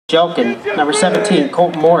Jelkin. Number 17,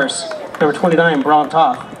 Colton Morris. Number 29, Braun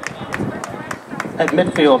Toth. At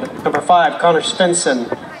midfield, number 5, Connor Svensson.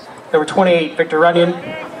 Number 28, Victor Runyon.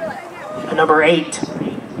 And number 8,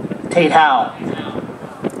 Tate Howe.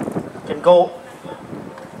 In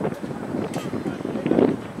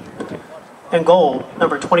goal,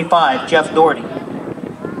 number 25, Jeff Doherty.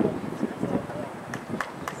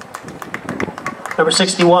 Number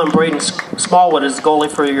 61, Braden Smallwood is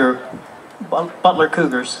goalie for your Butler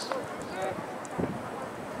Cougars.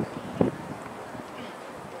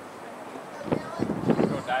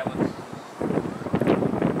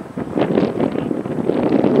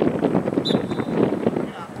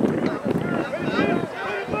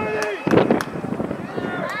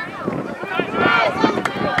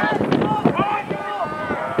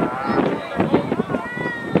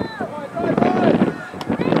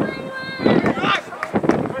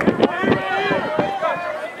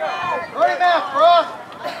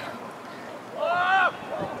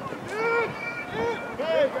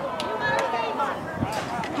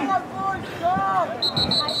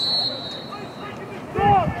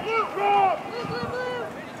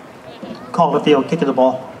 Call the field, kick of the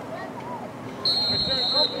ball.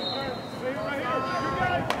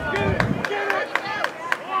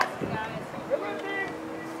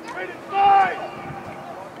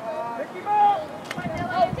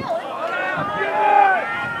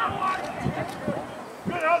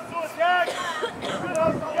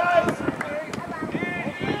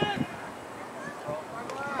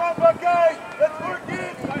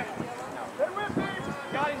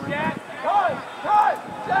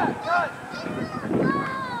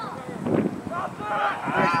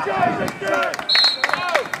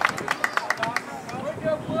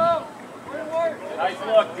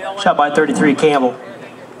 Shot by 33, Campbell.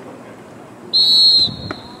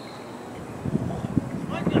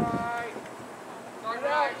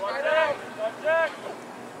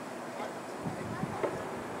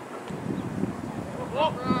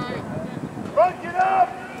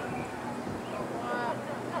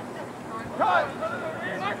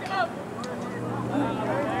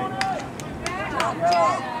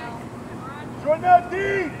 Join that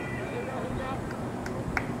deep!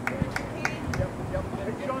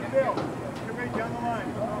 Down the line.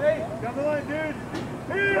 Down the line, dude.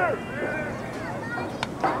 Here!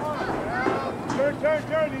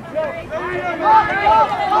 Turn. He's box.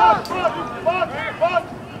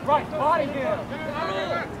 Right, body him.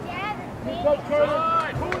 Let's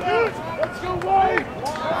go wide.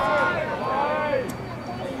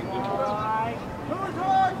 Who's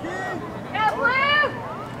hard, kid? Go blue!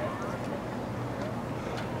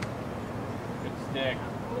 Good stick.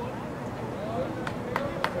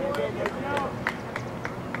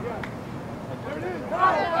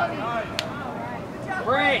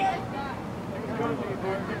 Great.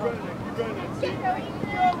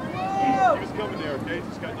 He's coming there, okay?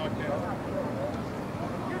 Just got knocked down.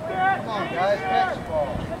 Come on, guys, catch the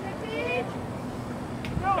ball.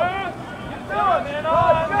 Man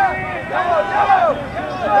on! Go!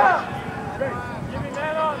 Give me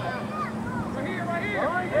man on! Right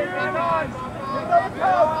here! Man on!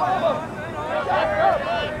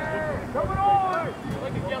 Coming on!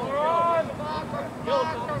 We're on!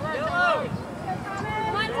 Yellow!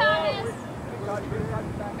 Come on, Thomas!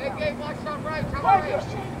 Hey, Gabe, watch on right. Come on. That's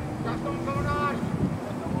what's going on.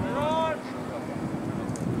 We're on!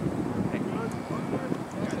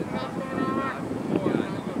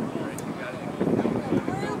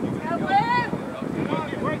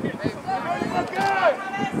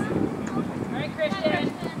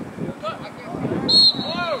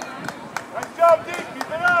 Nice job, D. Keep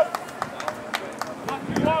it up. Not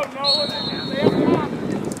too low, Nolan.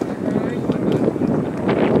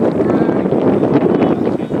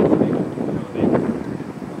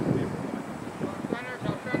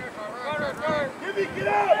 Get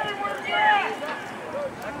out.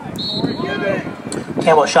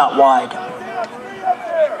 Campbell shot wide.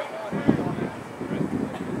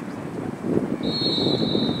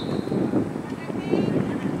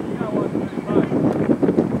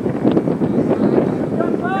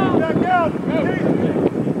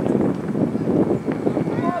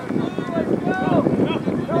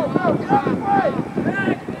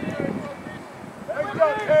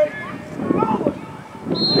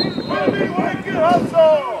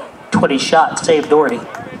 Hustle! 20 shot, save Doherty.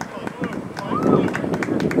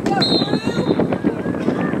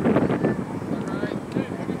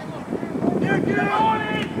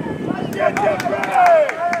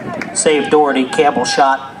 Save Doherty, Campbell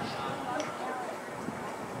shot.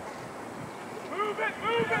 Move it!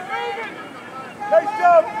 Nice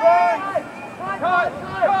job, Frank! Cut!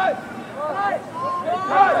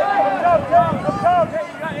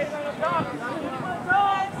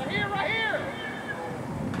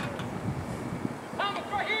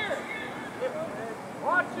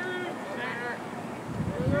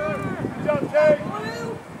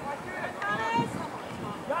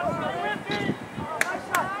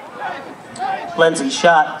 Lindsay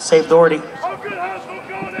shot, saved Doherty. Oh, good hustle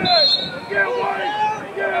going in. Get away.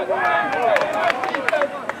 Get away.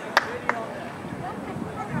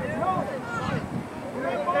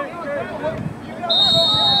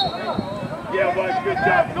 Yeah, Mike, good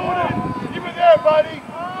job going in. Keep it there, buddy.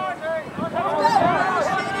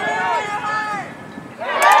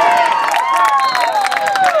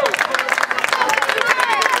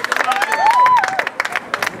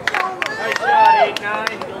 Nice shot,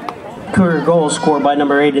 8-9. Cougar goal scored by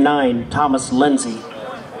number 89, Thomas Lindsay. Nice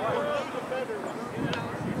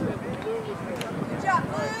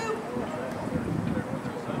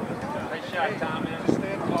shot, Thomas.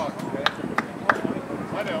 Stay in the box, okay?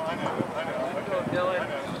 I know. Dylan. I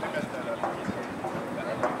messed that up.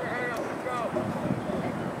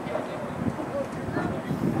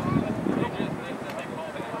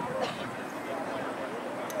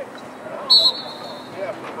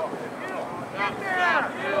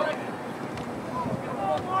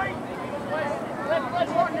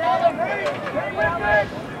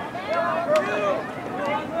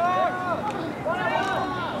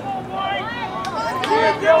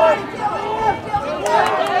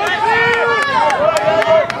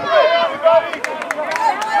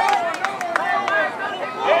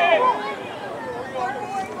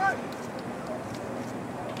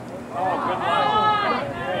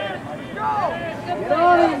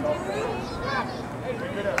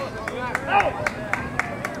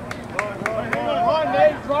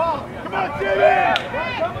 Come on, Jimmy!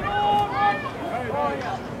 Coming on!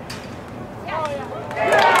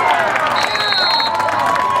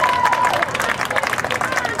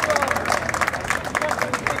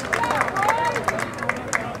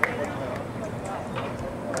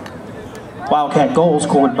 Wildcat goal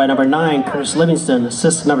scored by number 9, Curtis Livingston.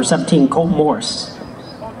 Assist number 17, Colt Morris.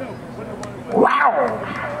 Wow!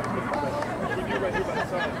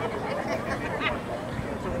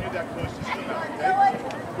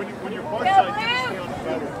 When you're far side, you can stay on the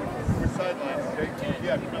better. We're sidelines, okay?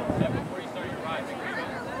 Yeah, come on. Before you start your ride,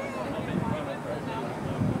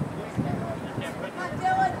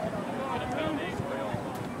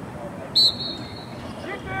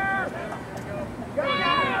 Get there! Get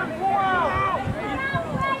there! Four out!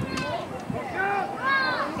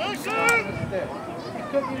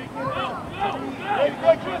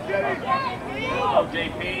 Oh,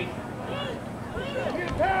 JP. Get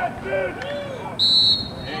a pass, dude!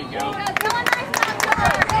 There you go.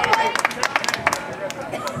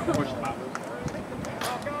 Push them out.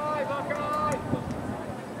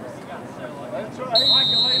 That's right.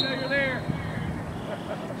 Michael, I know you're there.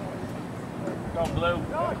 Go, Blue.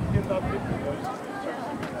 Get about 50 of those.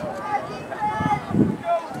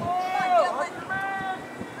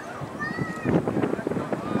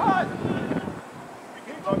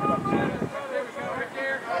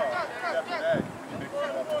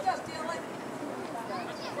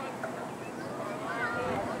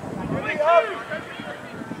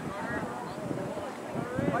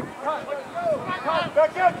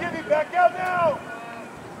 Back out, Kitty! Back out now!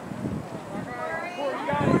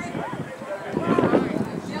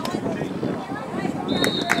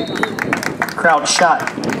 Crowd shot,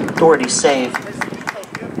 Doherty saved. You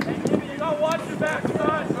gotta watch your back,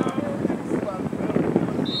 son!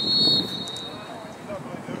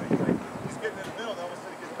 He's getting in the middle, now all of a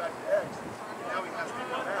sudden he gets back to X. Now he has to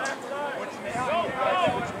go out. Once you see him, guys,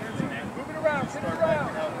 put your hands in. Move it around, spin it around.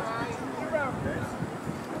 Move it around.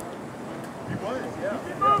 He was, yeah.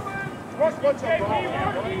 Keep moving! What's up, bro?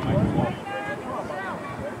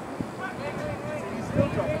 He's still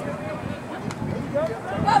jumping. Go,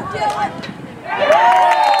 Dylan!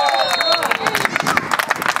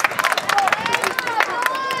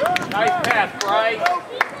 Nice pass, Bryce.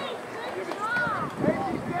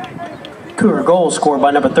 Cougar goal scored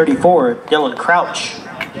by number 34, Dylan Crouch.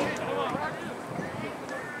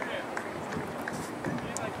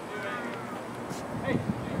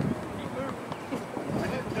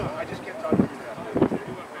 I just can't talk to you now.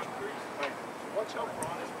 Watch how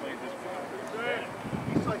Braun has played this game.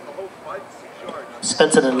 He's like the whole 5 to 6 yards.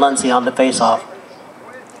 Spencer and Lindsay on the faceoff.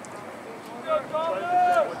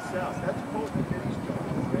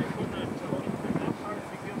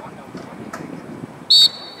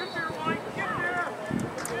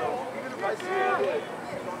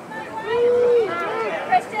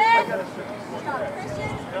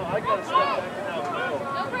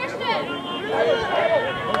 Christian!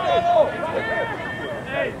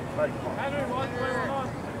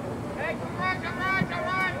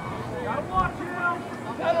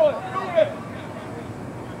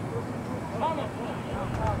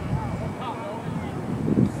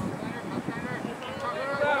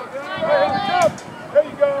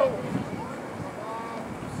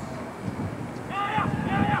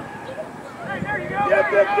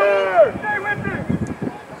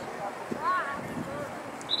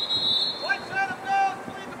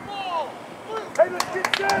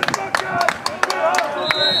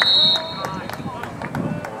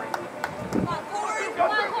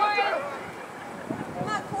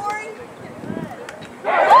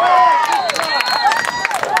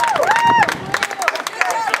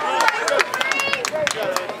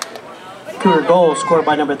 goal scored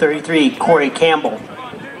by number 33, Corey Campbell.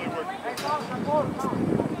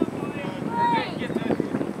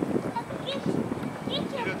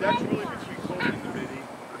 That's really between Cole and the midi,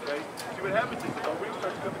 okay? See what happens is the wind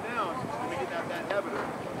starts coming down, and we get that habit of,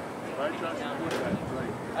 right? Trying to support that,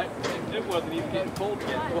 right? It wasn't even getting cold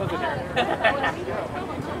yet, was it, Eric?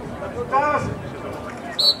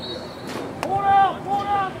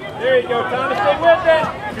 There you go, Thomas. Stay with it.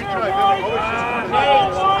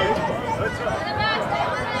 Good try, Billy.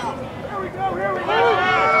 Here we go. Here we go. Pull it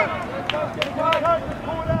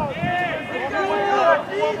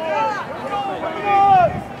out.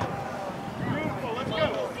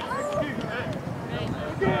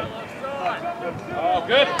 Oh,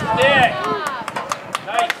 good stick.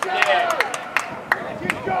 Nice stick.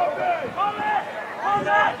 Keep going. On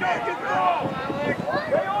that. Get the ball.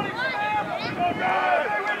 Stay on him, Sam. Go, guys.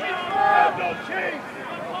 Don't change.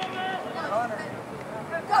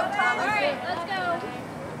 Go, Thomas. All right, let's go.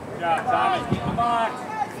 Good job, Thomas. Keep the box.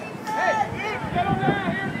 Hey, Get on there.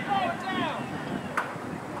 Here's the ball. Down.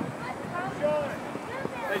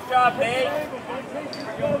 Nice job, Nate.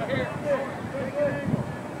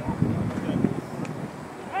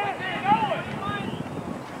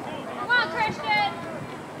 come on, Christian.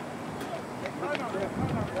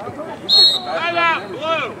 Time out,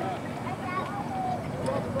 Blue.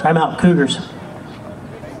 Timeout, Cougars.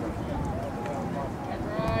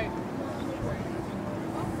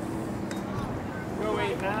 Go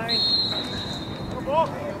 8-9.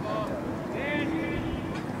 There he is.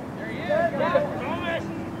 Thomas.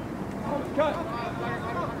 Cut.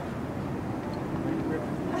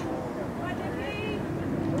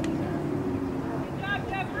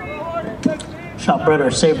 Shot Brenner,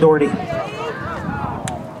 save Doherty.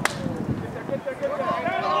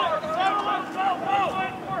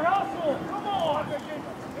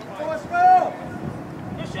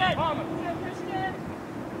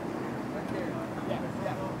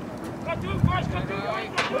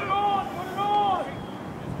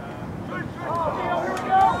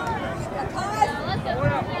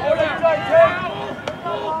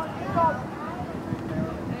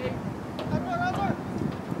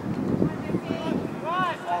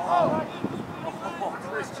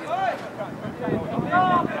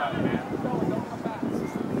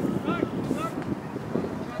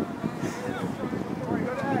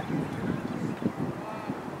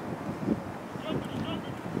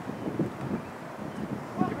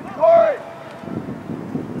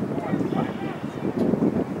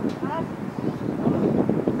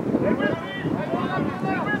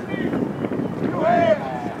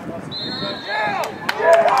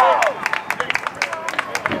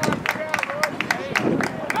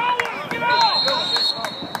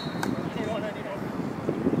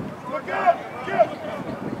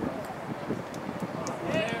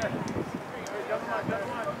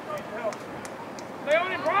 Stay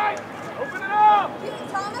on him, Brian. Open it up.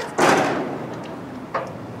 Thomas.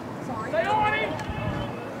 Sorry. Stay on him.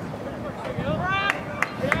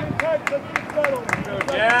 Go,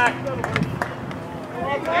 Jack.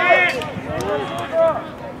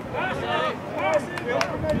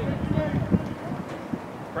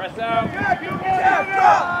 Press out.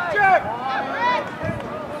 Jack!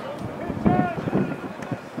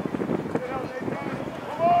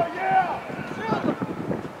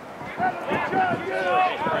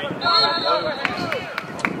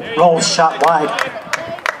 Rolls shot wide.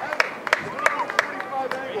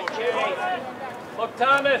 Look,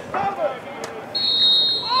 Thomas. Good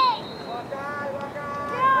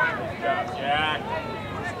job, Jack.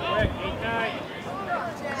 Quick, 8-9.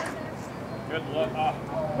 Good look.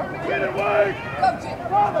 Get away! Go, Jake. Good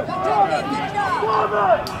job. Good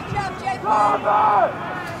job, Jake.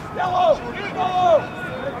 Yellow! Yellow!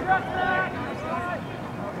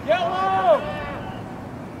 Yellow!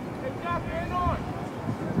 Hey, Jack, hand on.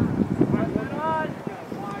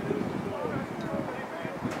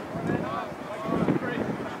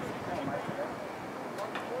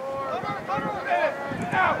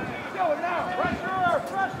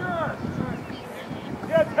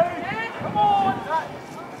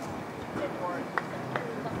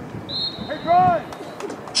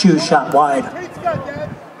 Shoe shot wide. Tate's got that.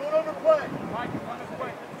 Don't overplay.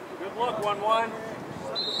 Good look, 1-1.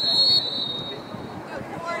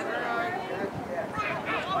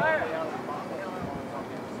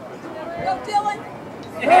 Go, Dylan.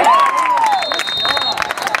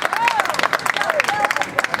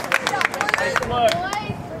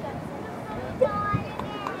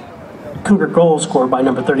 Cougar goal scored by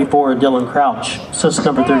number 34, Dylan Crouch. Assist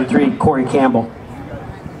number 33, Corey Campbell.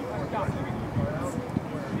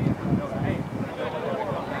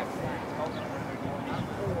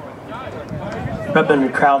 Good Redmond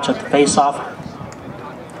and Crouch at the face-off.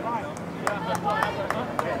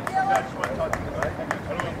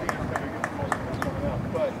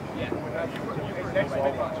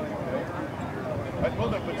 I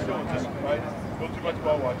told them, but still, just right, go too much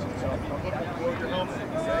ball watching. So I'm looking below your helmet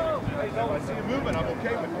and say, if I see a movement, I'm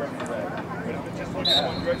okay with where you're at. But if it's just looking in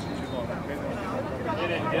one direction too long, okay, then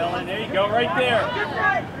Get it, Dylan. There you go, right there.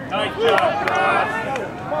 Nice job.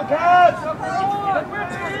 come on, guys!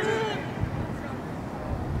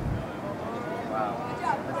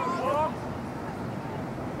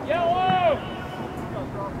 Yellow!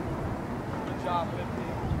 Good job,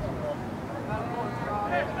 15.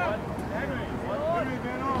 Henry,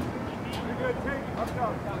 man off. You're good, take it. Up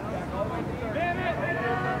top.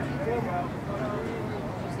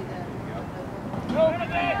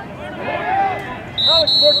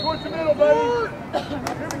 Alex, work towards the middle, buddy.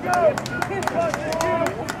 Here we go.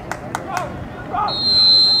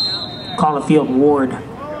 Collifield Ward.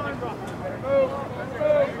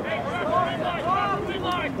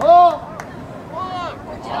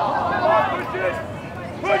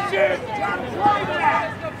 Push it!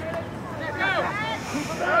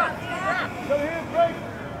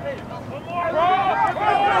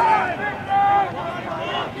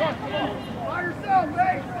 By yourself,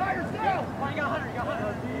 mate! By yourself! You got 100, you got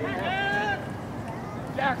 100.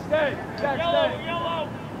 Jack, stay! Jack, stay! Yellow!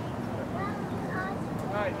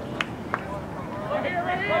 Nice. Right here,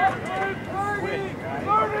 right here!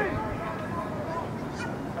 30!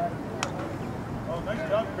 Oh, nice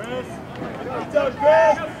job, Chris. Good job,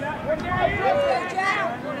 Chris.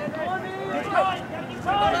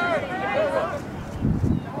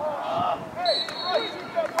 Hey,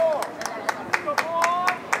 shoot that ball.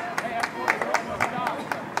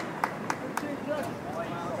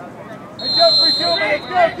 Hey, Jeffrey, kill me. Let's go,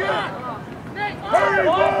 get it. Hurry,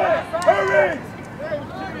 boy. Hurry.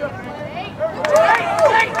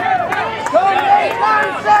 Come, Nate,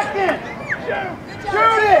 9 seconds!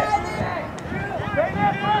 Shoot it!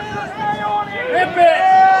 Rip it!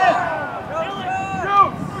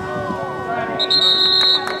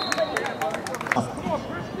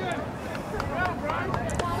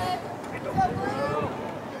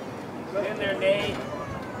 In there, Nate.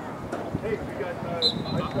 Hey, we got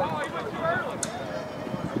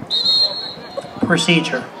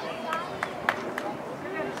Procedure.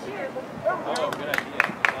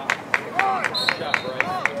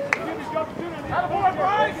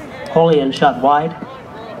 Holian shot wide.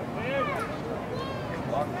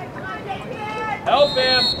 Help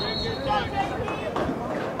him!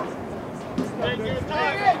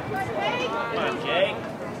 Come on, Jake.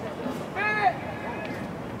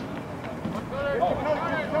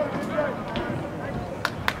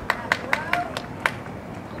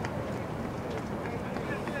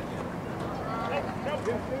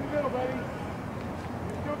 Stay in the middle, buddy.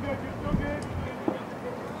 You're still good. You're still good.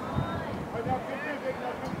 Right now, good two, Jake.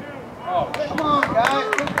 Now, good two. Come on, guys.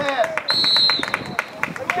 Good pass.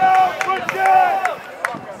 Let's go! Push it!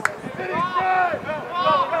 Finish it!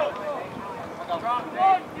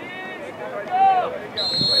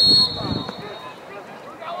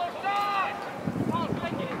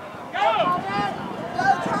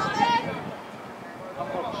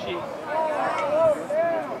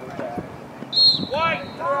 White!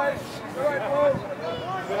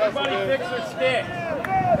 Everybody fix their stick.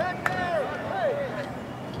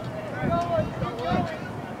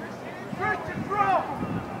 Christian, drop!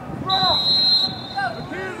 Drop! Look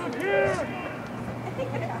here, look here!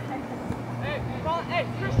 Hey,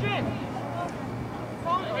 Christian!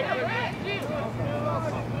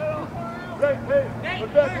 Hey,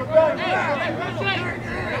 look back, look back!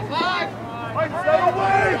 Hey, stay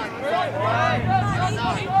away!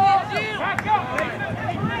 Back up!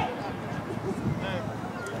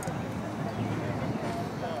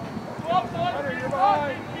 Hunter, you're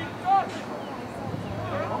behind!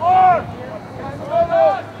 Come on!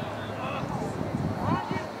 Middle!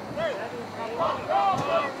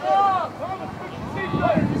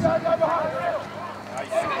 You got that behind!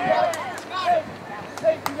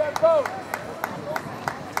 Hey, you got both!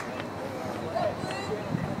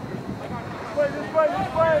 This way, this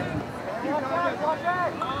way!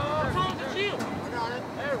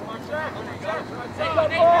 Watch out! Take that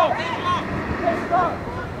ball! Hey, stop!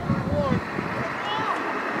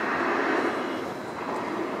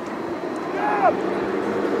 Stop!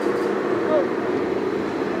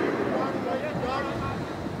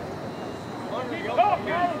 Keep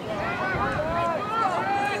talking!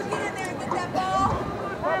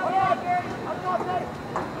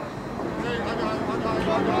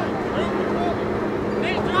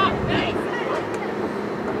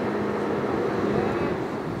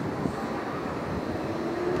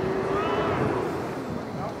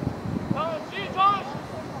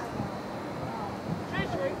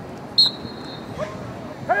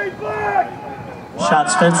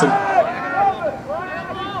 Svensson.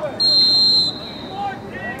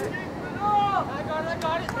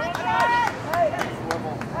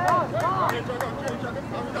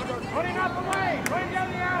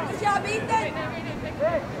 Good job, Ethan.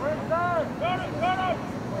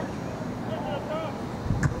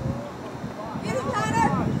 Get him,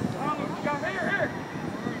 Connor.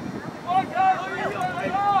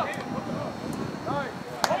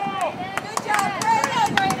 Good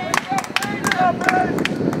job,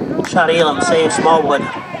 Brandon. Shot Elam, save Smallwood.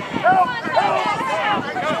 Nice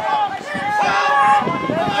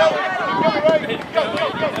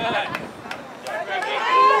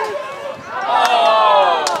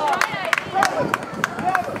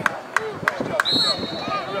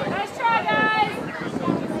try, guys.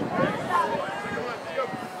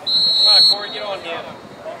 Come on, Corey, get on here.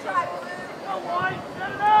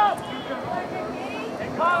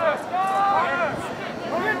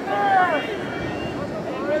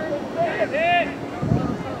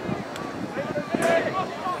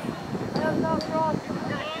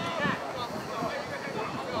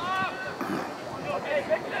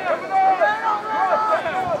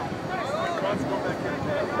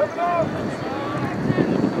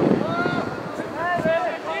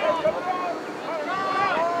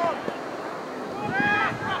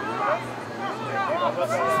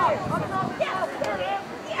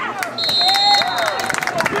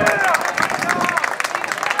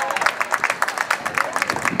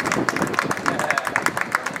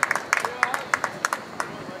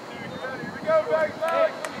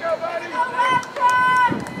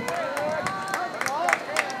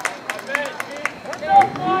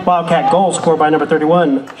 Wildcat goal scored by number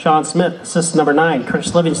 31, Sean Smith. Assist number 9,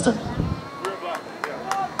 Curtis Livingston.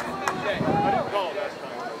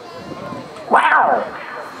 Wow!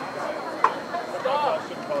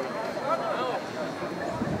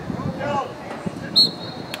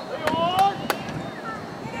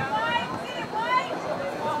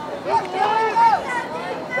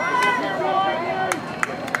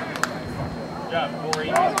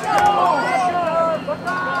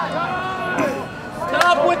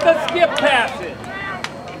 Stop with the skip passes.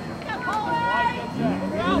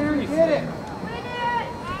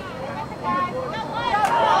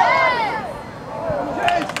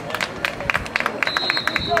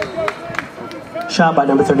 Shot by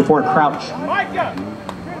number 34, Crouch.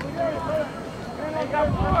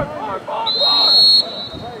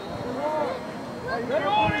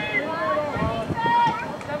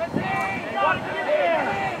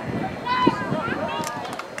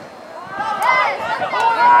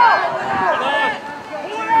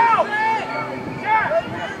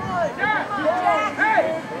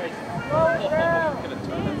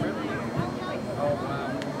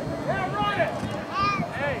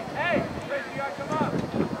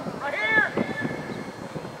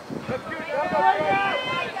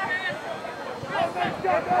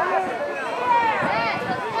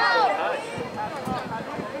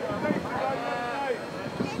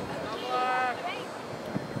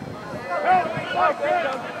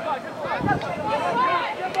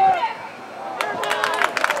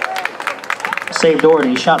 Save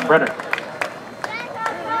Doherty, shot Brenner. Nice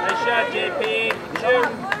shot, JP. Shoot.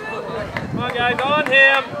 Come on, guys, on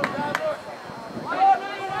him.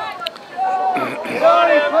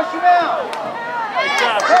 Push him out. Nice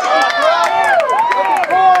job.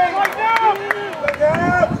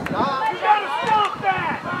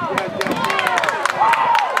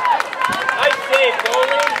 Nice save,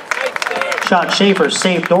 goalie. Nice save. Shot Schaefer,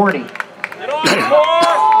 save Doherty. Get on the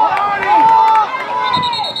board.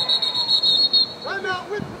 Timeout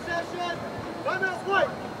with possession. Timeout white.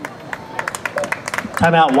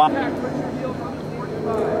 Timeout, Wild.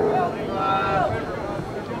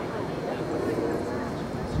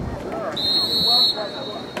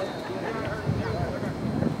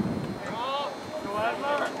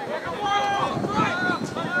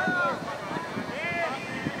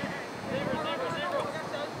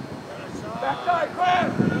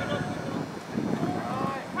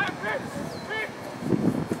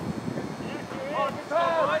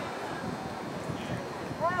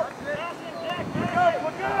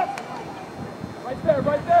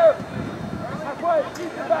 Right there. Halfway.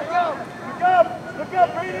 Keep it back up. Look up. Look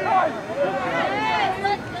up, Brady.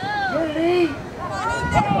 Let's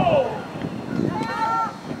go.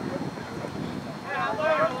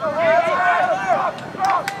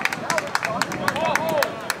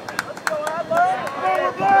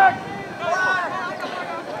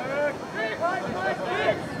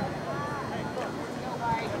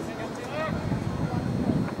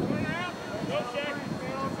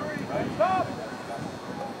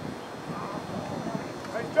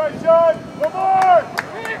 Nice try, Sean. One more.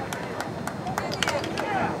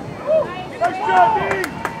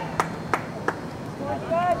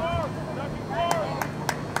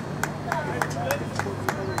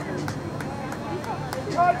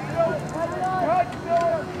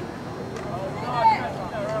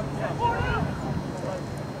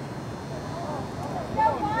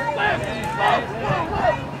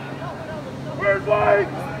 Where's White?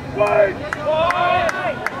 White!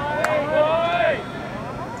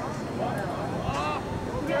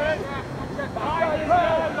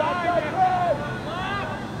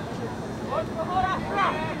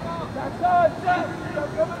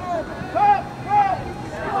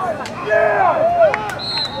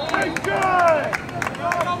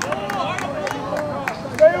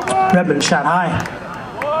 Redmond shot high.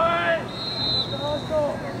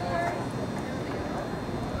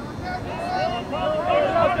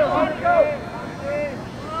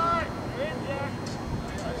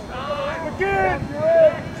 Again!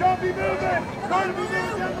 Sean be moving! Try to be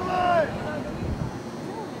moving down the line!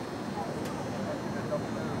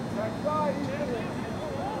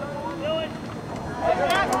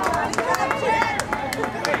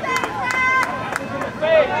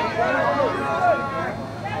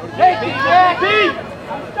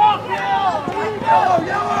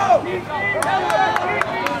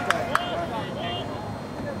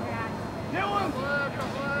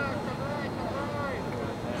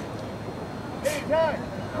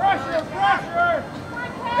 Pressure! Pressure!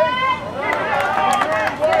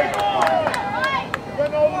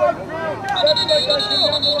 Run all the way through. That's like us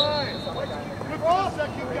down the line. Look for the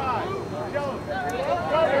second guy. Joe.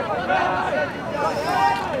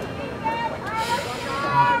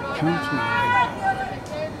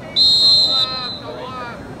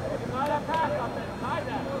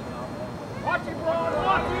 Watch it, Braun.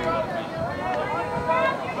 Watch it.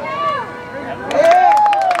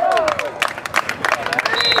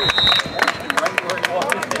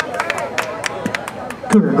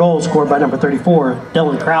 Cougar goal scored by number 34,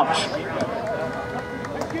 Dylan Crouch.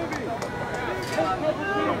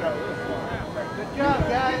 Good job,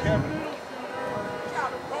 guys.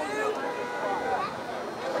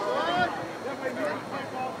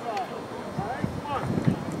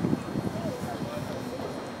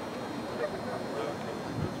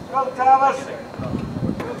 Go, Thomas.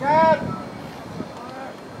 Good.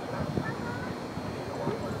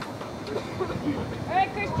 Hey,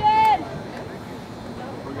 Christian!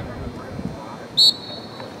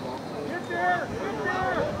 Get there. Get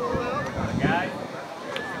there. Guys.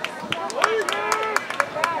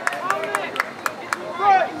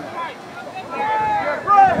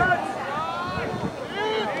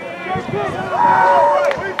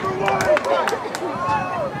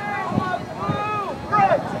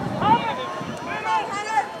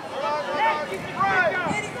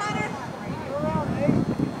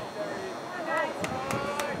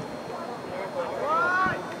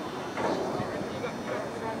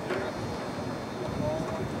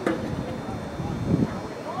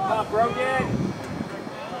 Broken.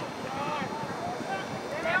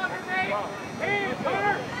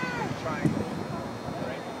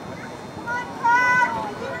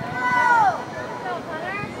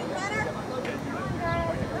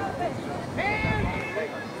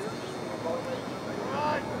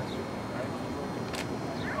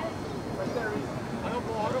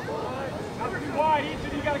 Wide, each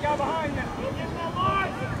of you got a guy behind you. Don't get that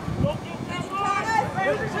line. Don't get that line.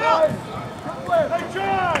 Hey, John!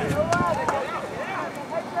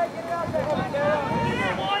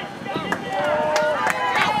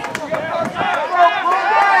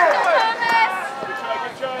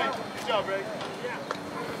 Good job, Ray.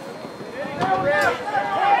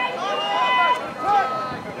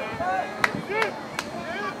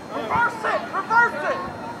 Reverse it! Reverse it!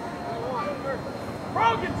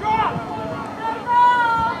 Brogan, drop!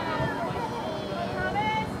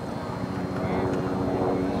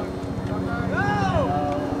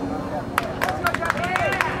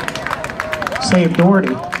 Save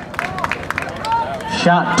Doherty.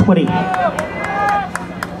 Shot 20.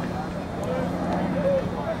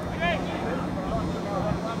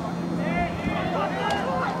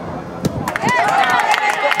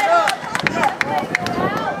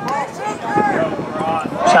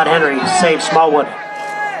 Shot Henry. Save Smallwood.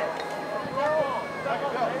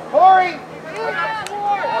 Corey!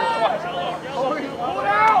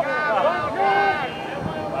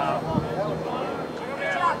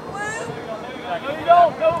 Good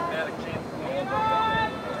job!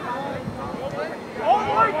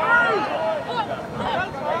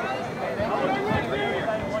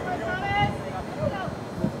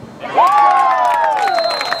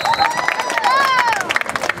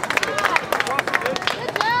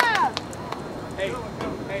 Hey,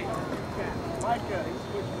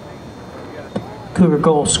 Cougar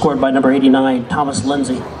goal scored by number 89, Thomas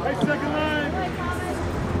Lindsay. Hey, second line.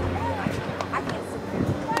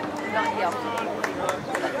 Not yell.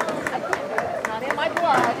 Not in my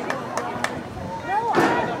blood.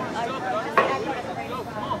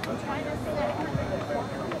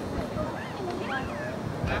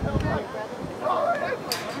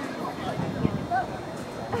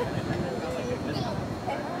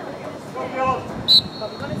 No,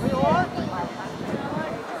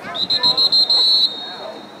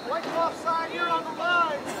 Like offside here on the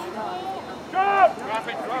line. Drop!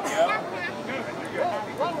 Traffic, drop, yo.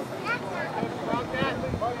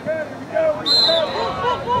 Okay, here we go.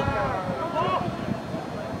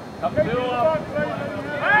 Come middle up. come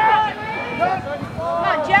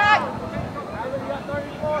on, Jack.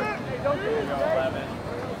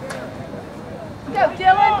 Go,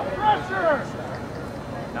 Dylan. Pressure!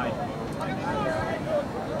 Nice.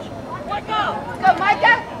 Go,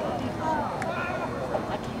 Micah.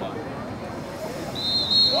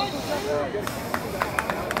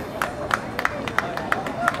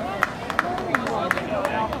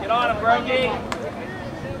 Get on him, Brokey.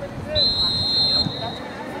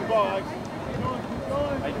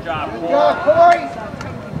 Nice job, Paul. Corey!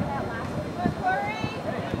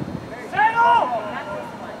 Settle!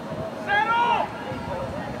 Settle!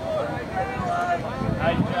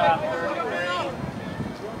 Nice job, 33.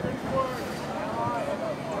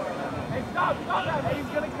 Hey, stop that. Hey, he's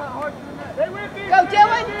going to cut hard to the net. Hey, Ricky! Go,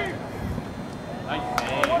 Dylan. Nice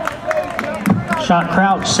save. Shot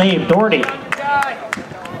crouch, save, Doherty.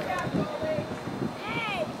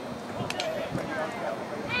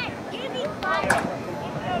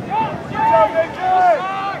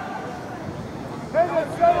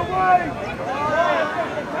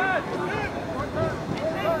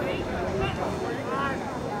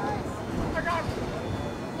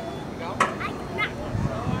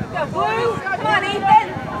 Go, Blue. Come on, Ethan.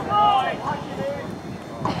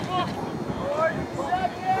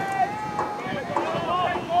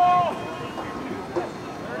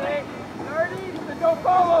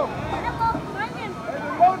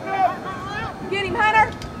 Get him, Hunter.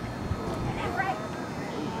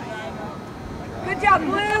 Good job,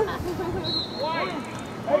 Blue.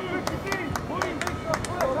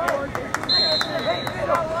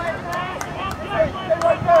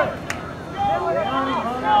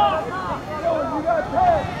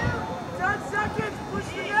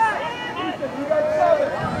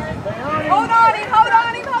 Hold on him, hold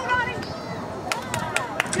on him, hold on him.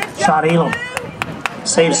 Good job, Shot Elam. Blue.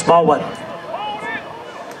 Save Smallwood.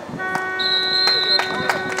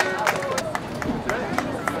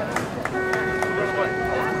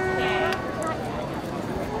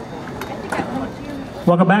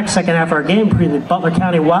 Welcome back. Second half of our game. The Butler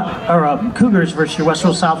County Cougars versus your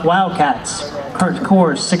Western South Wildcats. Current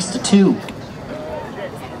score is 6-2.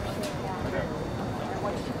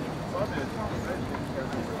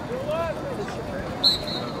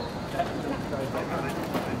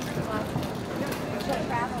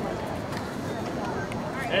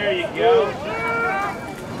 There you go.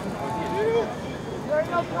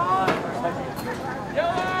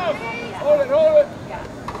 Hold it, hold it.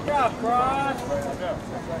 Good job, Cross.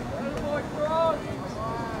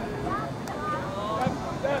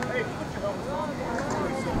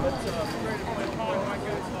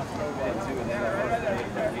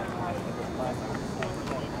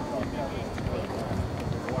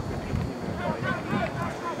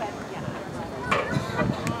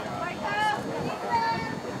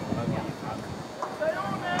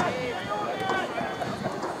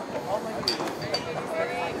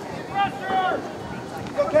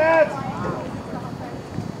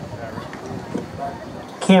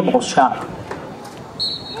 Campbell shot.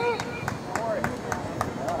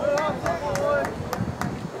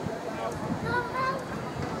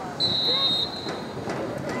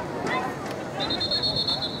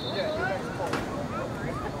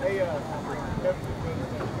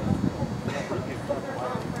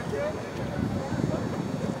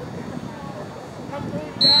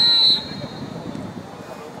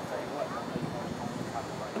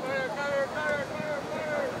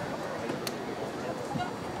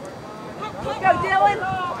 Go, Dylan.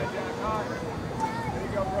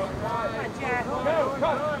 Jack. Come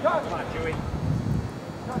on, Chewy.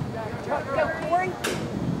 Go, Corey.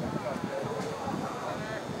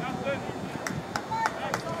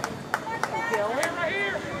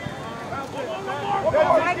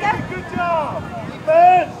 Micah. Good job.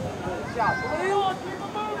 Defense. Good job, Blue.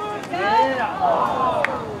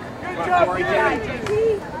 Good job, Corey,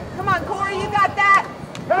 Jay. Come on, Corey, you got that.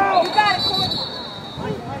 Help. You got it, Corey.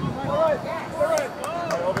 All right.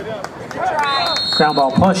 Hold it down. Good try. Ground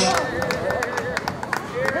ball push.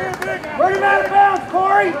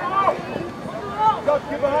 Corey! Go,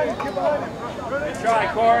 get behind him, get behind him. Good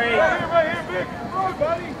try, Corey. Right here, big. Good,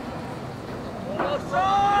 buddy.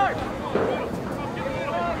 Outside!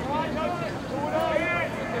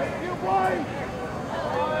 You blind!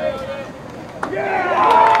 Yeah!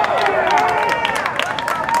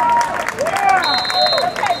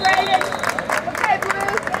 Okay, Brayden. Okay,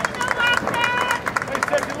 Blue. Hey,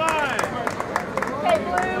 second line. Okay,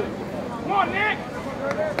 Blue. Come on, Nick!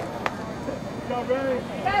 Go, Brady.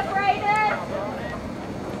 Go, Brayden.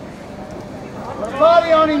 Put a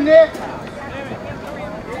body on him, Nick.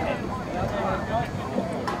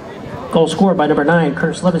 Goal scored by number 9,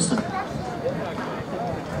 Curtis Livingston.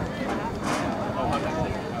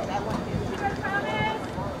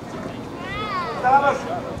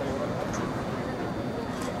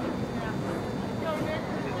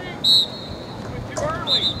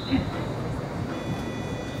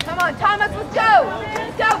 Come on, Thomas, let's go.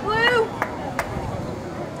 Let's go, Blue.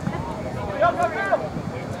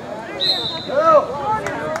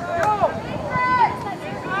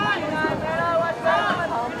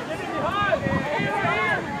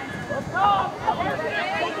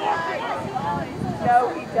 No,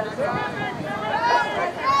 he doesn't.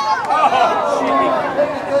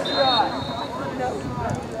 Good try.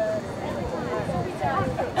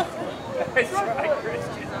 Nice try,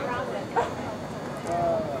 Christian.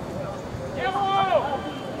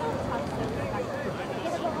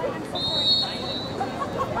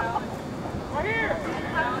 Right here!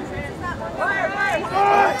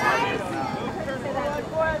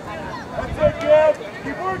 That's it, kid.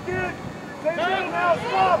 Keep working. Stay down now.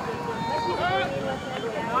 Stop.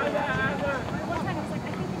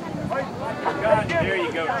 There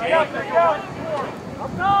you go, Jake. Stop.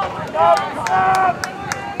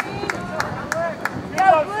 Go,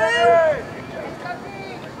 Blue.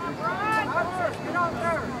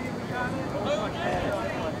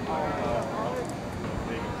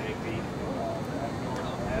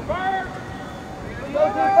 Go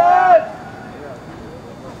defense.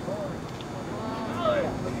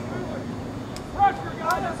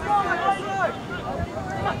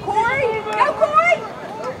 Come on, Corey. Go, Corey.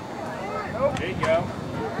 There you go.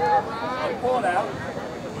 Pull it out.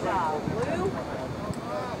 Blue.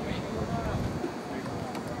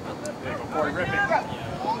 There you go, Corey. Rip it.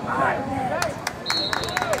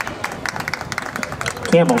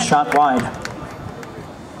 Campbell shot wide.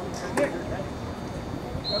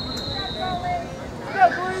 Go,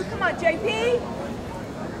 Blue. Come on, JP.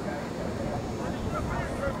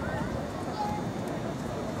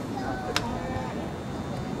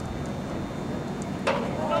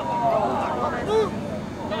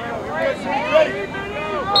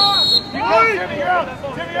 Timmy out.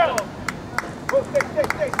 Timmy out. Go, stay.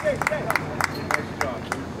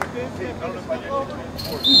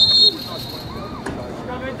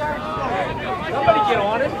 Somebody get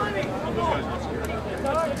on it.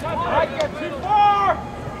 I get too far.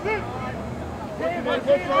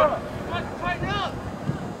 Tighten up.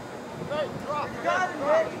 Got it,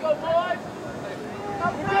 Nick. Go, boys.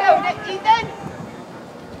 Go, Nick, Ethan.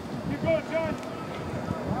 Keep going, John.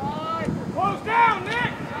 Close down,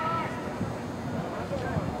 Nick.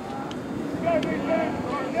 Go, Nick,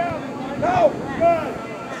 down. No. Good.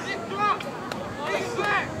 Nick, drop. Nick,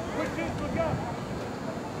 back. Push this, look up.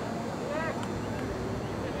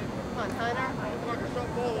 Come on, Hunter.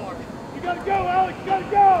 You gotta go, Alex. You gotta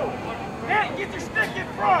go. Nick, get your stick in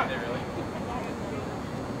front.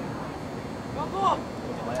 Come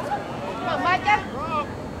on, Micah.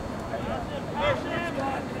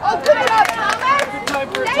 Oh, good job, Thomas.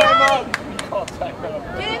 Stay on.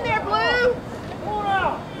 Get in there, Blue. Pull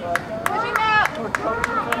out. Push him out.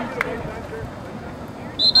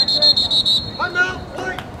 I'm out.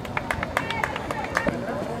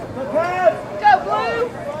 Go, Blue.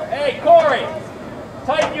 Hey, Corey.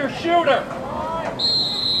 Tighten your shooter.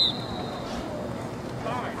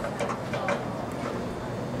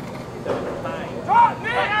 Drop,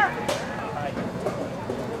 Nick.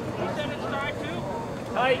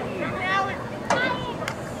 Tighten.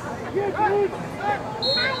 Good, dude.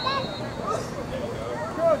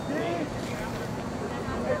 Good, D.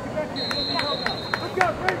 Hey, get back here. Look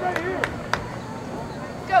out, right here.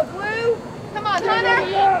 Go, Blue. Come on, Hunter.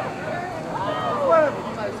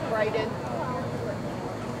 Almost, Brayden.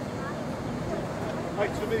 All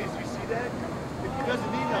right, so minis, you see that? If he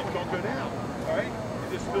doesn't need help, don't go down. All right? You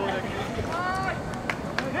just fill in that.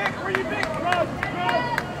 Nick, where you big? Run.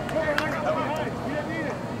 Come behind. You didn't need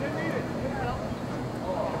it.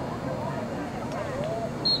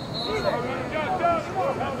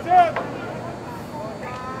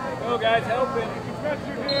 Go, guys, help him.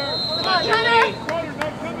 Pressure here. Come on, Hunter. Runner's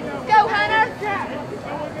not coming out. Go, Hunter. Go,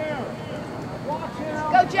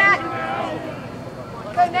 Go, Jack.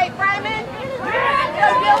 Go, Nate Fryman. Go,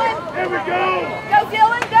 Dylan. Here we go. Go,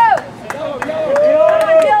 Dylan, go. Come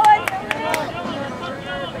on, Dylan.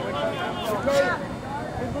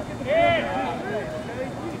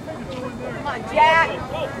 Come on, Jack.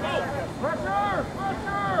 Pressure.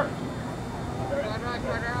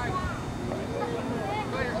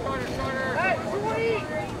 Hey, sweet!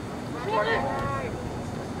 Corey.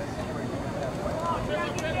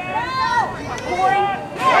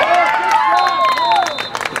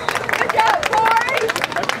 Good job, Corey.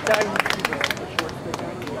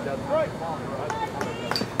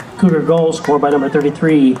 Cougar goal scored by number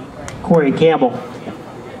 33, Corey Campbell.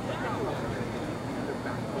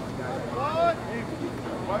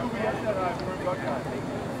 Why would we have that high for a Buckeye?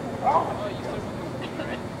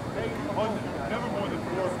 Never more than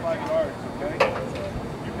 4 or 5 yards, okay?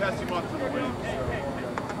 You pass him off to the wing, so.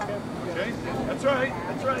 Okay? That's right.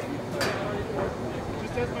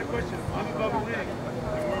 Just ask my question. I'm above the wing, and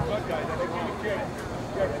we're a Buckeye. That's what you get.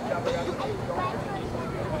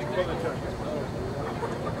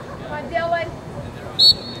 Come on, Dylan.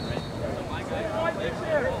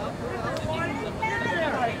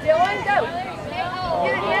 Dylan, go.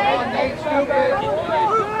 Get it, Nate.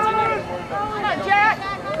 Come on, Jack.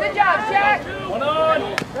 Good job, Jack. One on.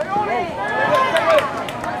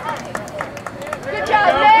 Good job,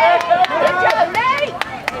 Nate. Good job, Nate.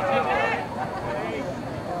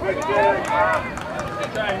 Good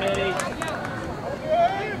try, Mitty.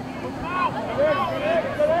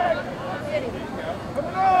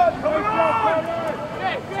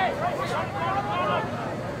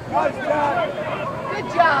 Good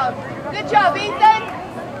job. Good job, Ethan.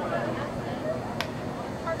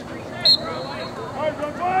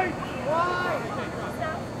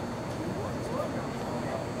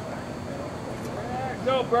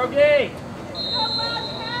 Go, Brogy.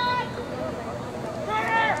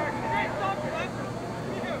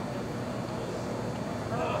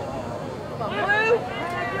 Come on, Blue.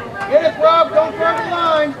 Get it, Rob. Don't burn the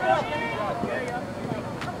line.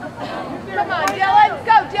 Come on, Dylan.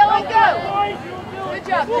 Go, Dylan, go. Good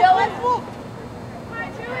job, Dylan.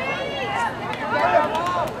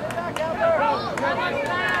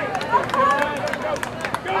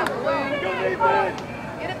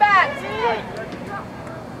 Get it back.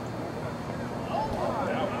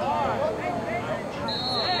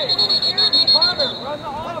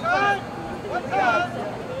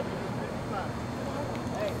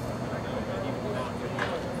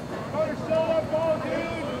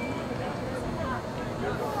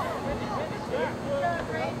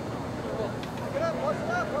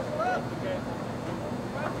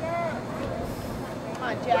 Come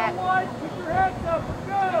on, Jack. Put your heads up. Let's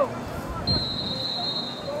go.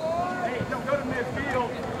 Hey, don't go to midfield.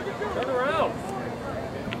 Turn around.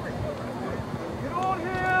 Get on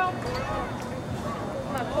him.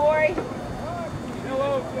 Come on, Corey.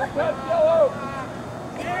 Yellow. Yellow.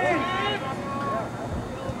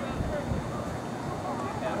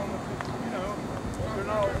 They're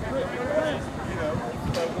not all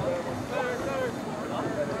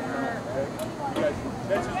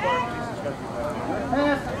that's just one piece of stuff.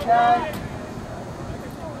 Pass it, guys.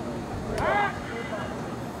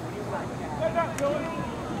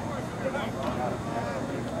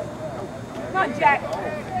 Come on, Jack.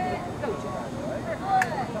 Go, Jack.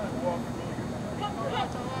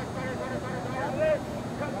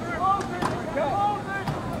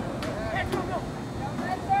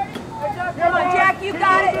 Come on, Jack, you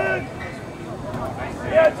got it.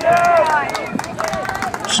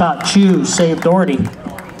 Shot Chu, saved Doherty.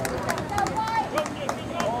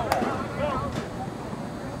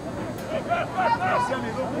 Sammy,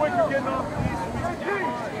 a little quicker getting off of these.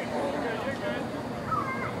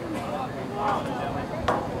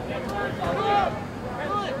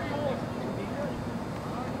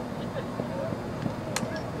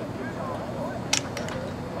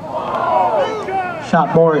 Shot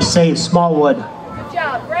Morris, saved Smallwood. Good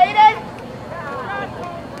job, Brayden.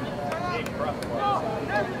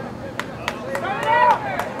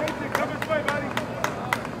 Come this way, buddy.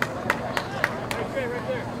 Okay, right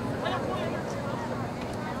there.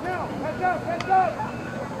 Now, heads up, heads up.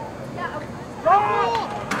 Come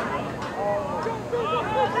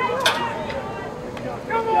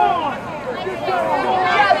on! Good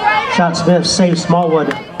job, Brayden. Shot Smith, saved Smallwood.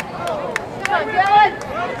 Come on, Dylan.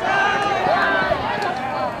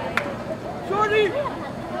 Jordy!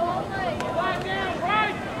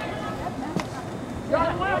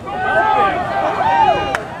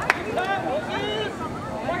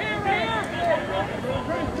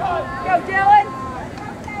 Go, Dylan.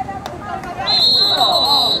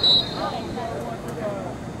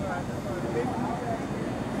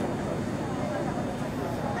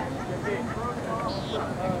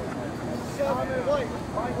 7, white.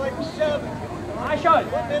 White 7. I shot.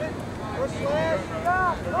 1 minute. First slash.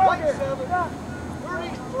 White 7. 30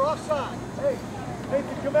 for offside. Hey,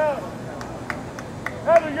 Nathan, come out.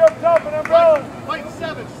 Heather, you're up top and I'm rolling. White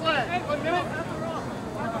 7, slash. 1 minute.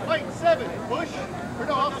 White 7, push. Or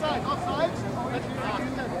no, offside. Offsides. That's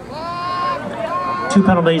 2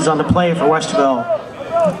 penalties on the play for Westerville.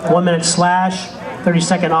 1 minute slash,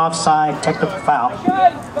 30-second offside, technical foul.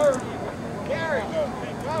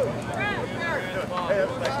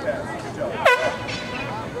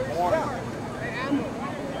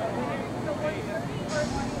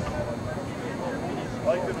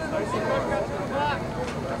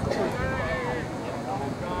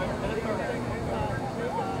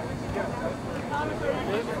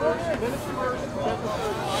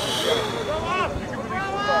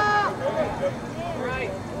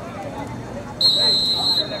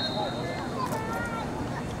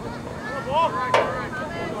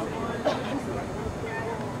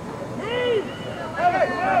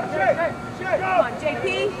 Come on, JP.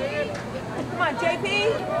 Come on, JP.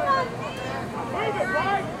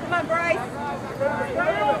 Come on, Bryce.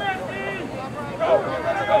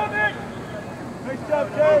 Nice job,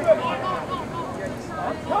 Jay.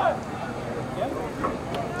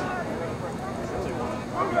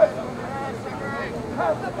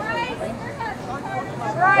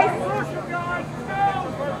 Bryce.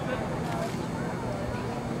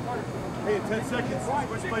 Hey, in 10 seconds.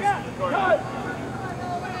 Switch places with the card.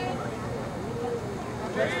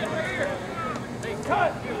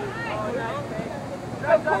 Cut!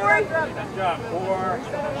 Go, Corey. Good job, Core.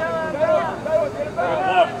 Good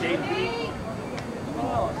luck, JP.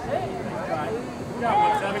 Good job,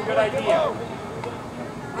 Woods. Have a good idea.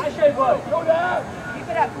 I say, bud. Go down. Keep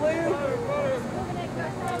it up, Blue.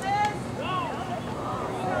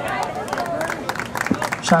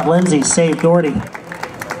 Shot Lindsay, save Doherty.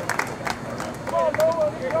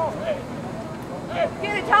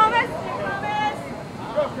 Get it, Thomas.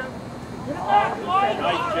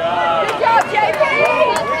 Nice job. Good job, JP.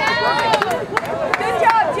 Good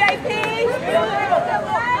job, JP.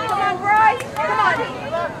 Come on, Bryce. Come on.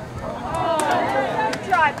 Good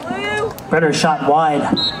try, Blue. Brenner shot wide.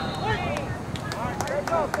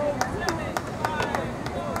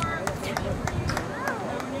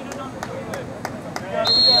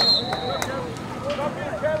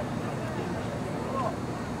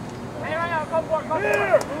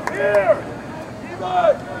 Here! Here!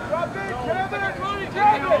 Drop in, Kevin!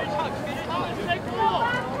 Kevin!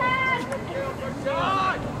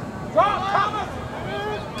 Drop, Thomas!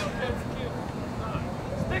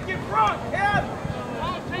 Stick in front, Kev!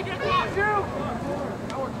 Take it back! Shoot!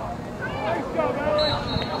 Nice job,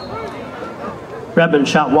 Alex! Redmond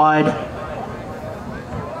shot wide.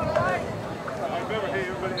 Remember, hey,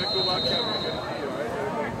 everybody, echo lock camera.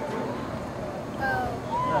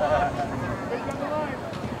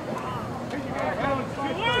 We're going to see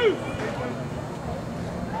you, all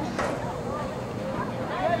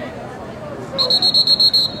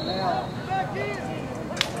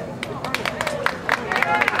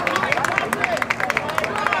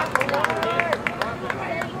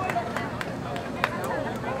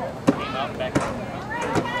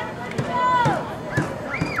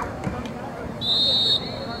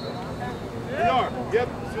They are. Yep.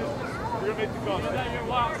 We're going to make the call.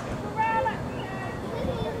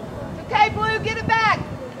 Okay, Blue, get it back.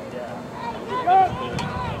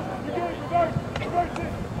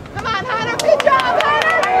 Come on, Hunter. Good job,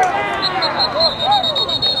 Hunter.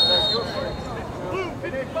 Blue,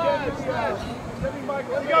 55.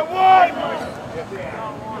 We got one.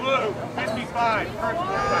 Blue, 55. First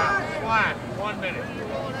flat. 1 minute.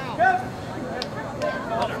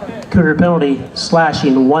 Cougar penalty,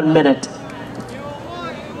 slashing 1 minute.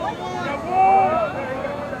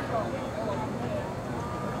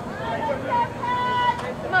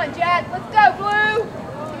 Come on, Jack. Let's go, Blue.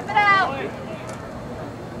 Keep it out.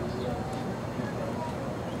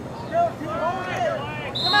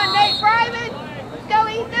 Come on, Nate Fryman. Let's go,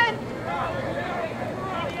 Ethan.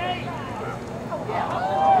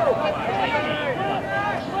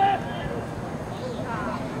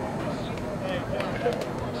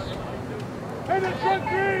 Hey, the front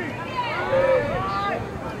three!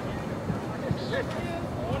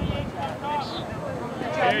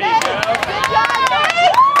 Good job, Nate. Good job,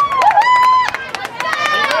 Nate.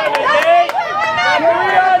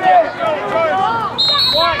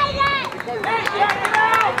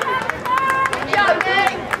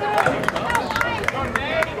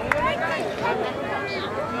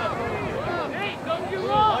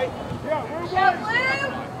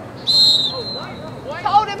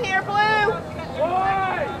 Hold him here, Blue.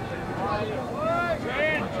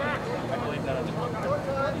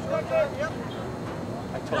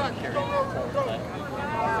 Look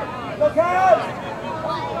out!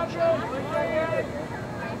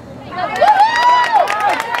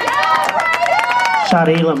 Shot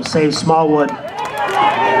Elam saves Smallwood. Get it,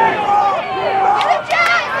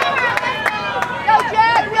 Jack! Go,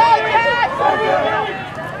 Jack! Go, Jack!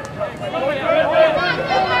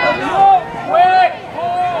 Quick!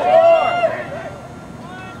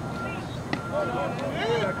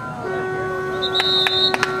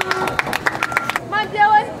 Come on,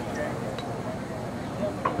 Dylan.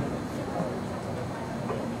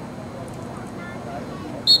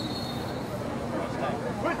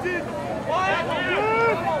 Push it!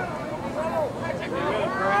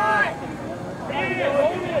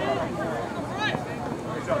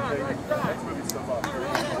 Good job, David. That's moving stuff up.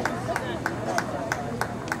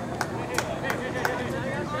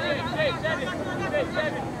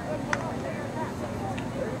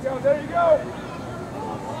 There you go.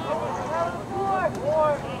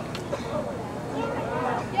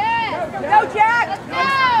 Yes! Go, Jack! Go!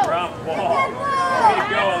 Rough ball. There you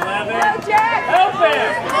go, 11. Go, Jack! Help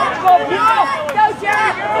him! Go,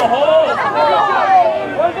 Jack! The hole!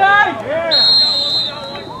 One guy! Yeah.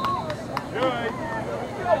 Good.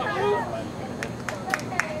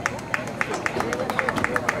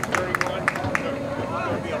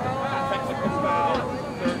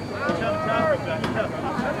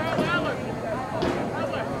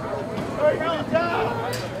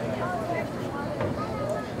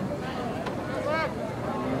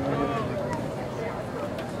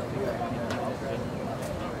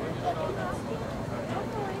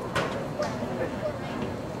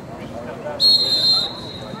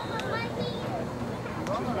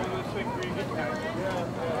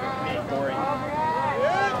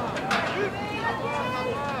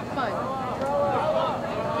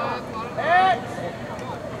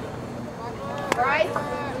 Bryce?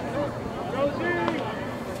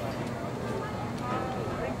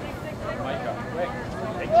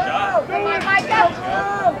 Shot. Come on, Micah!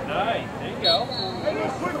 Nice. There you go.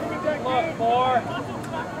 Look, 4.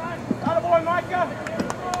 Attaboy, Micah.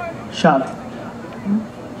 Shot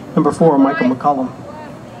number 4, Michael McCollum.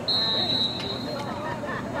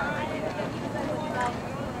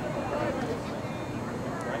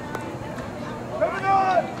 Coming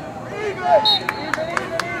on. Even.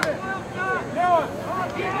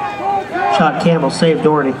 Shot Campbell saved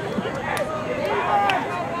Doherty.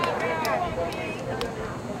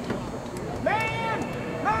 Man,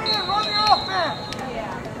 run the offense.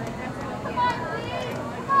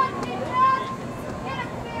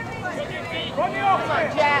 Run the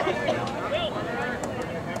offense. Jack!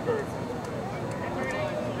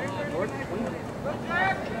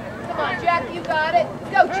 Come on, Jack, you got it.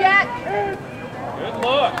 Go, Jack! Good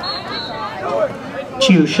look.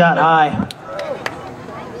 Chew shot high.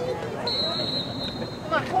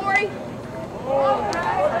 Come on, Corey!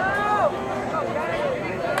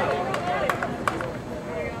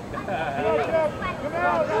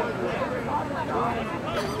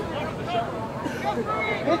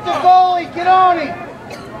 Hit the goalie, get on him.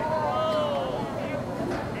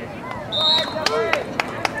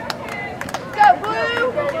 Go, Blue!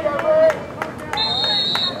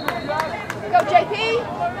 Go, JP!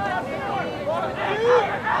 Come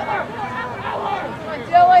on,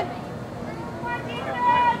 Dylan!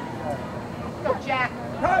 Go, Jack!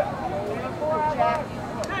 Go, Jack!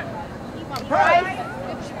 Come on, Bryce!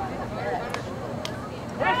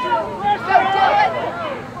 Go, Dylan!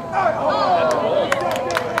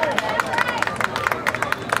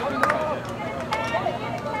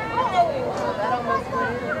 That almost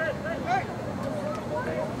went.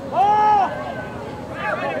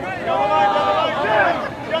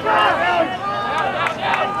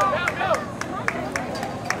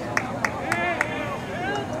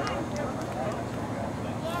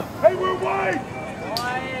 Hey, we're wide.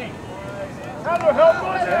 Heather, help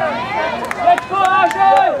us. Let's go,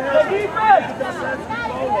 Ashley! The defense!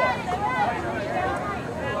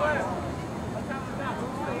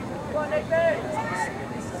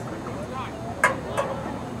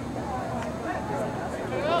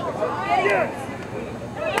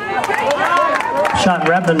 Shot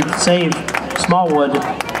Redmond saved Smallwood. Good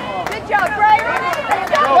job, Brian! Good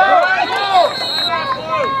job, Brian!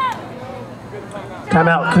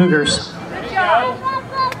 Timeout Cougars. Good job!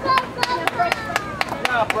 Good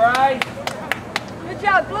job, Bryce. Good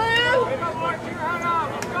job, Blue!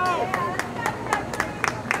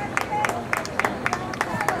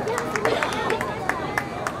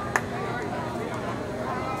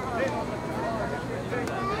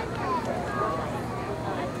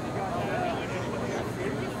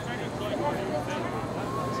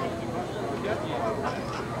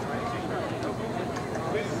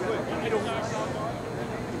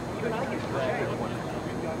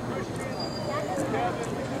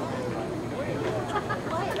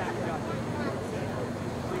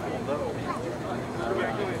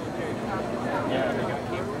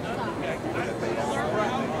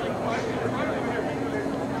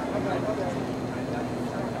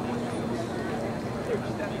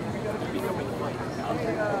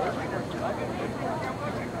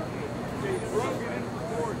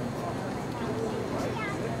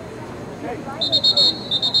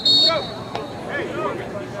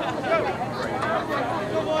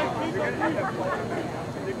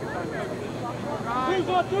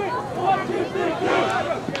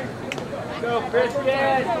 Go,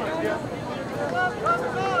 Christian!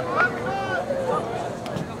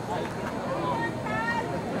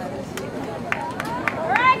 All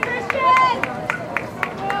right, Christian!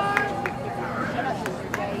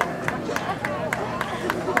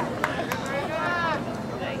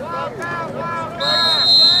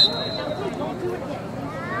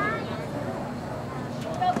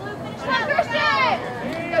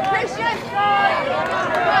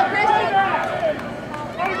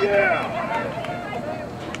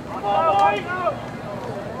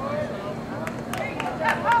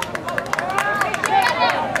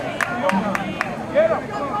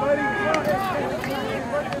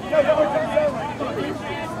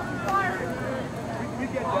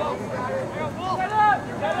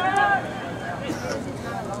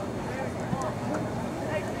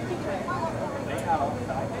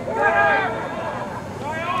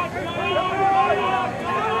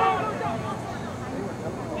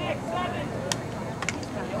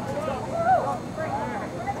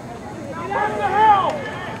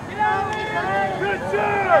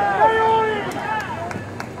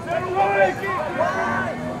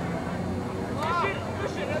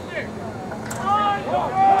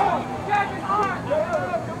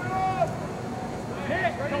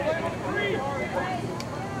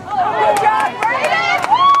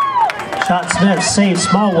 Shot Smith saves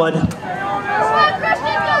Smallwood.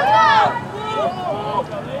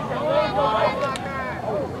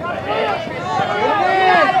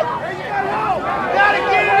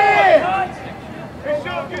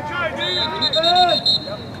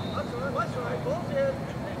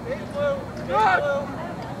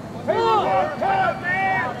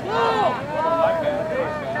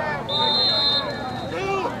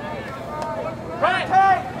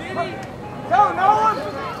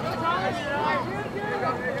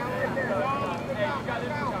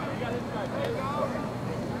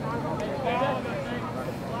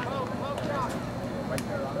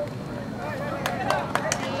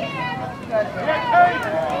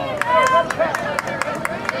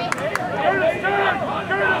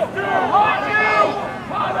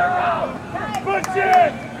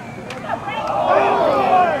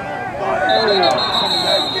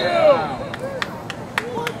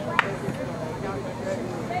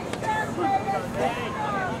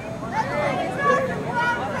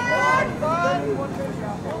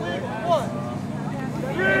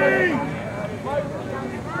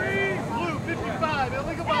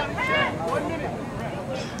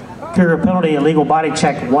 Cougar penalty, illegal body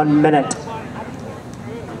check, 1 minute.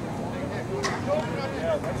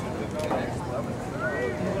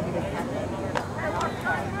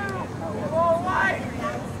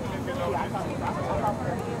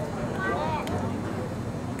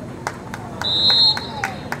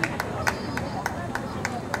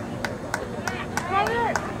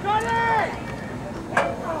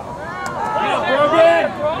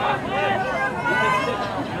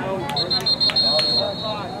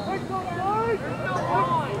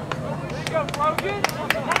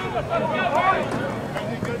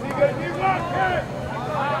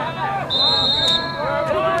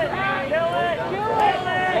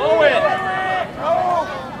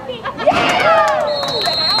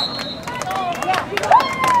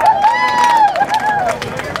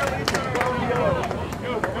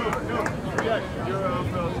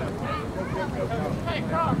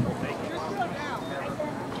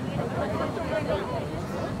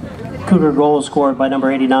 Cougar goal scored by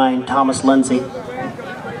number 89, Thomas Lindsay. No,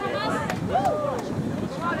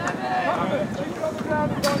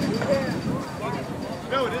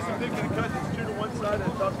 it isn't big for the cut. It's 2 to one side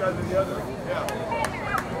and the top guy to the other. Yeah.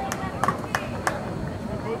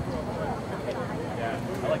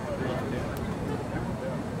 I like the three.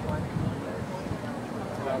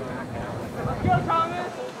 Let's go,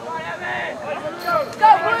 Thomas! Right at me! Let's go! Go,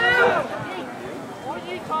 Blue! On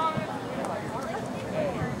you, Thomas!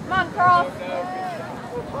 Come on, Carl.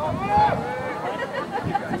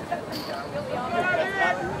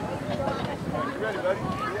 You ready, buddy?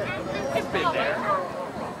 I've been there.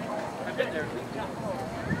 I've been there.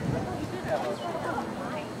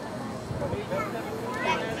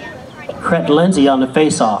 Cret Lindsay on the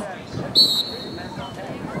face-off.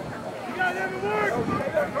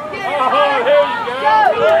 Oh, here you go!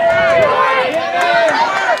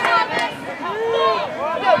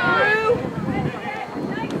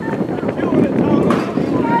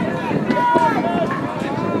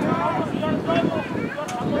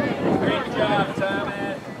 Great job,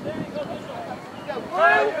 Thomas.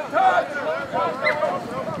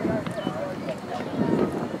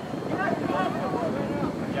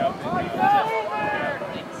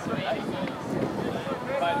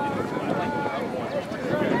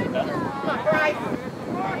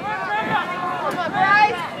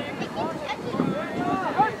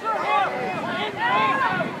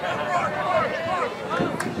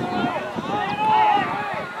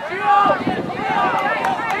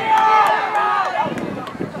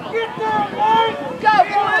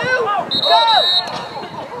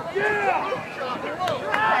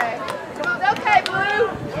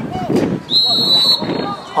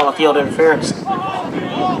 On the field interference.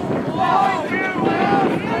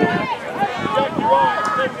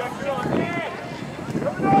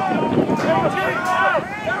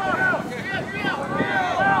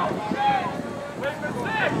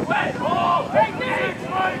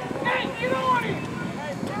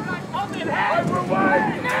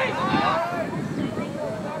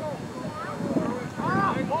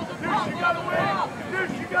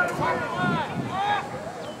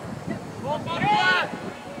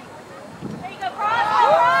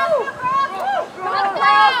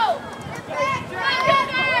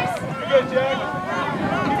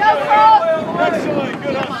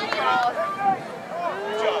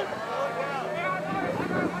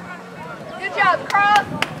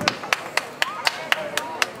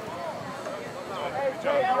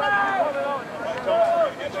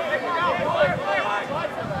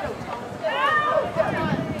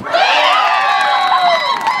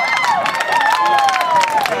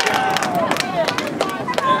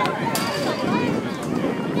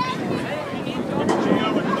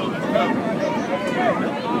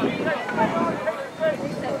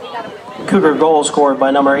 Cougar goal scored by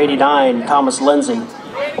number 89, Thomas Lindsay.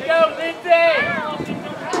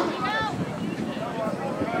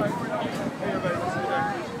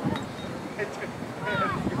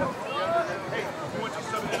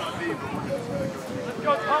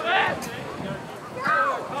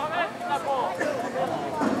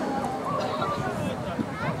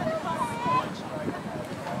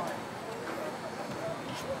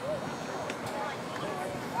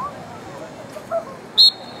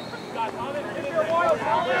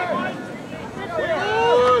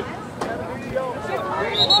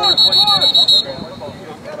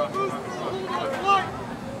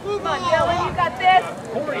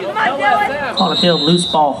 On the field, loose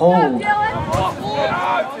ball hold.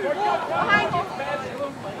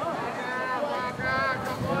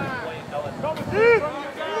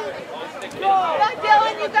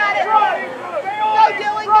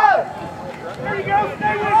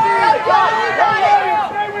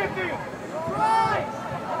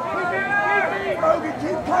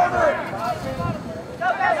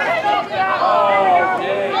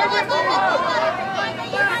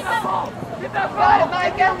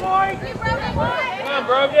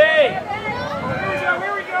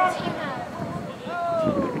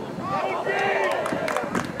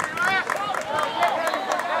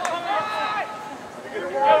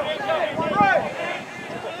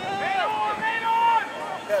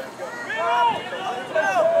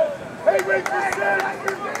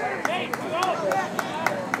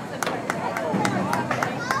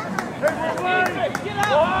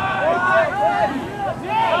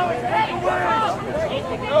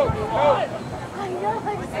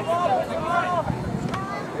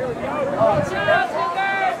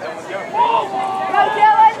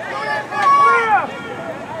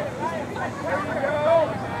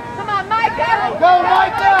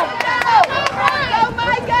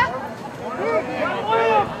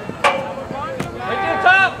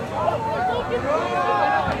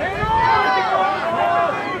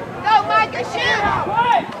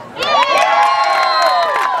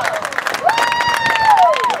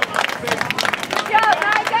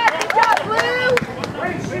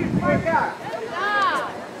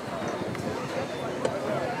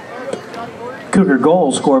 Cougar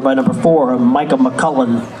goal scored by number 4, Micah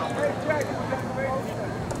McCullen.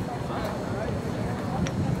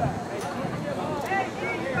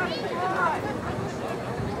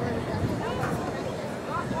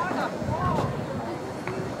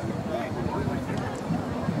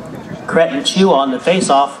 Cret and Chew on the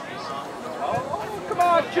face-off. Come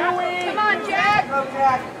on, Chewy! Come on, Jack! Come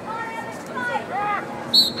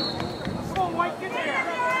on, White, get there!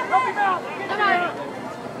 Help him out! Get there!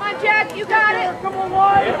 Come on, Jack, you got it! Come on,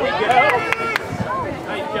 White! There we go!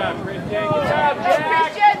 Nice job, Christian. Good job,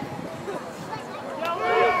 Jack! Christian!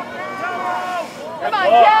 Come on,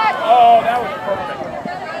 Jack! Oh, that was perfect.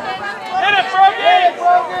 Hit it,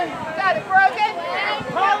 Brogan! Got it, Brogan!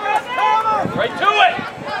 Right to it!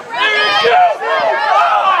 There you go!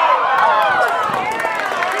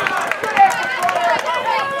 Good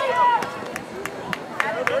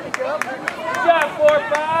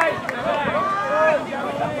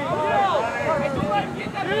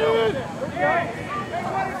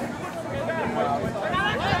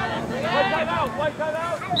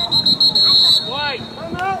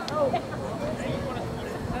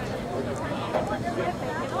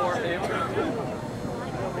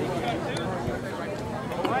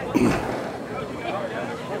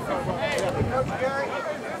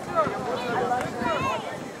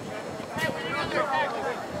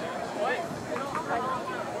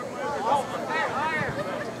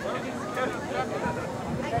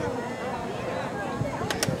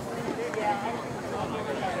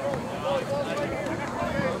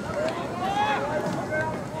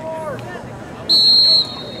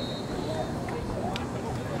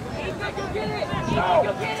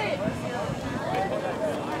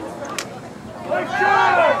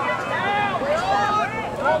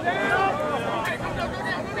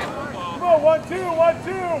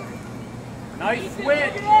Nice switch.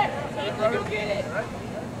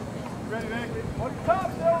 Ready, Nick? On top,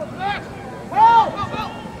 Dylan.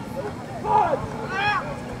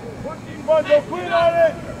 One, go clean on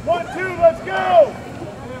it. 1, 2, let's go.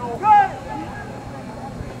 Good.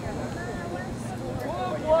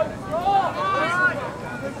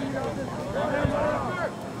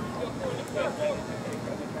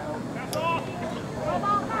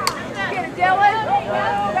 Get it, Dylan.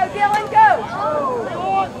 Go, Dylan, go.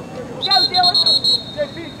 Go, Dylan.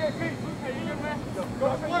 JP.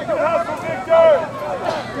 Good hustle, Victor.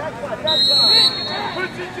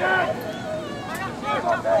 Push it, Jack.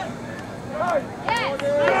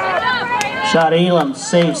 Shot Elam,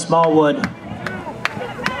 save Smallwood.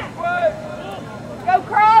 Go,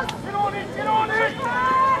 Cross. Get on it.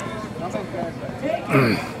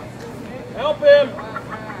 Help him.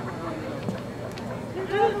 Keep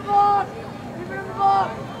it in the box. Keep it in the box.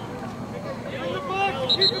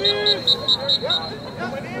 Keep it in. Go.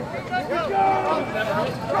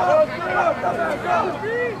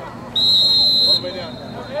 All the way down.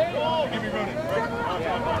 Give me running.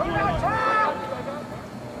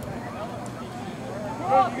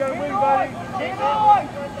 You gotta win, buddy. Keep on.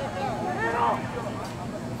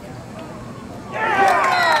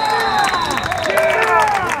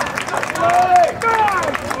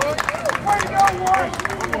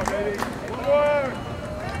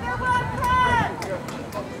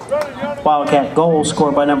 Wildcat goal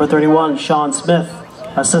scored by number 31, Sean Smith.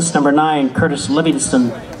 Assist number 9, Curtis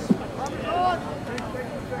Livingston.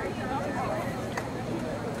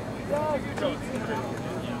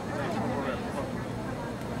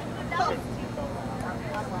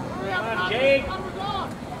 Jake.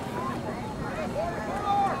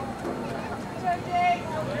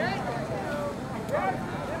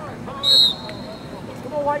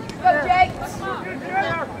 Go, Jake.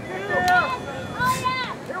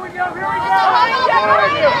 Here we go.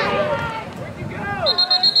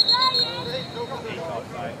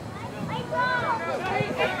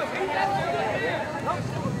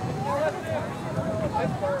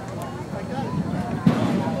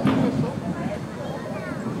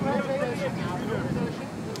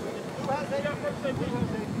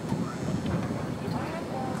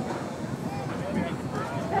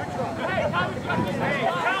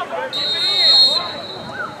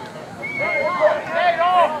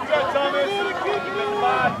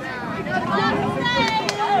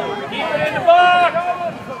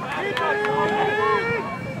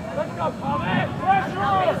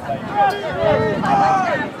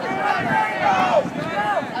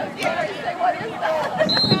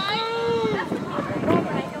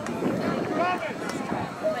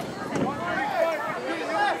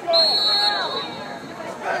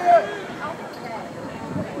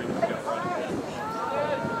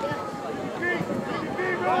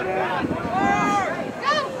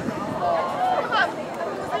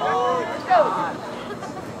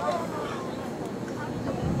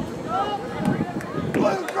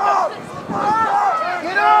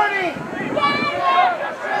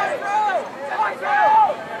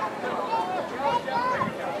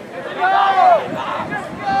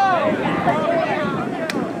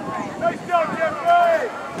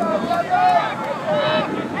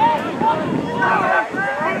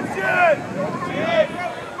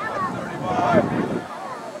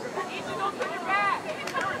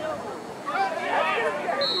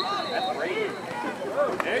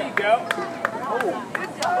 There you go.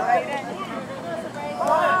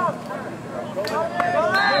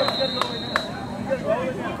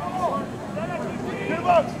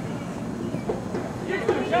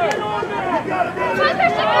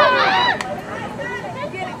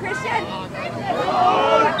 Get it, Christian.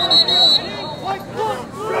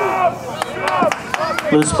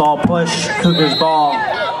 Loose ball push, Cougars ball.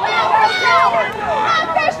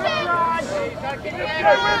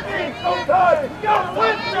 Go,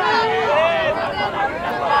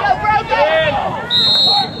 Brogan.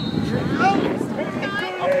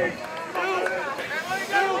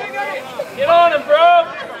 running, bro.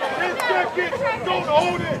 10 seconds. Don't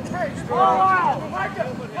hold it. Oh, wow.